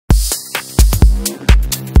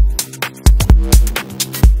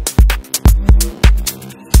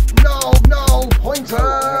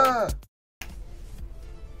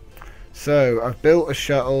So I've built a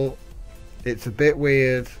shuttle. It's a bit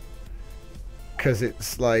weird because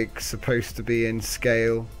it's like supposed to be in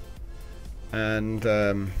scale, and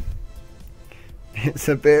it's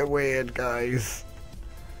a bit weird, guys.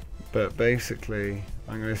 But basically,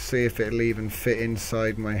 I'm going to see if it'll even fit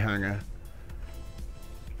inside my hangar,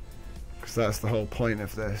 because that's the whole point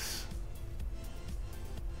of this.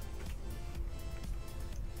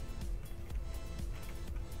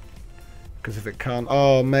 Because if it can't...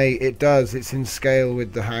 Oh, mate, it does. It's in scale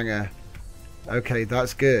with the hangar. Okay,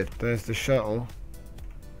 that's good. There's the shuttle.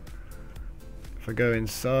 If I go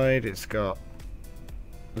inside, it's got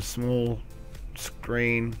a small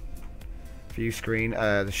screen, view screen,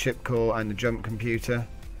 the ship core and the jump computer.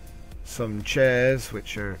 Some chairs,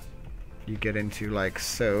 which are you get into like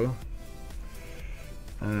so.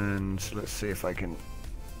 And let's see if I can...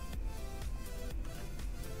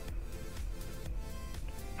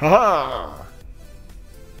 Haha!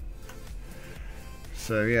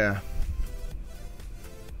 So yeah.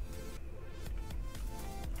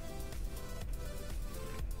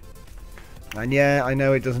 And yeah, I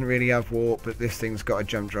know it doesn't really have warp, but this thing's got a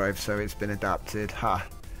jump drive, so it's been adapted. Ha!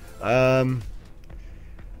 And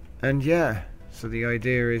yeah, so the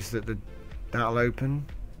idea is that that'll open,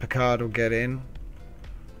 Picard will get in,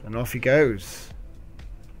 and off he goes.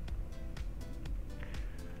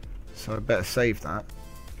 So I better save that.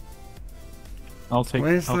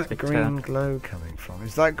 Where's that green glow coming from?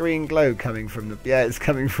 Is that green glow coming from the... Yeah, it's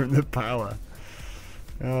coming from the power.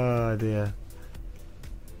 Oh dear.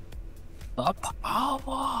 The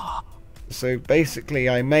power! So basically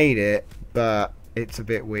I made it, but it's a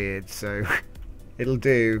bit weird, so it'll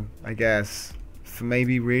do, I guess, for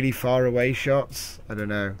maybe really far away shots. I don't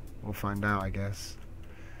know. We'll find out, I guess.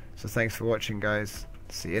 So thanks for watching, guys.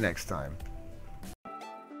 See you next time.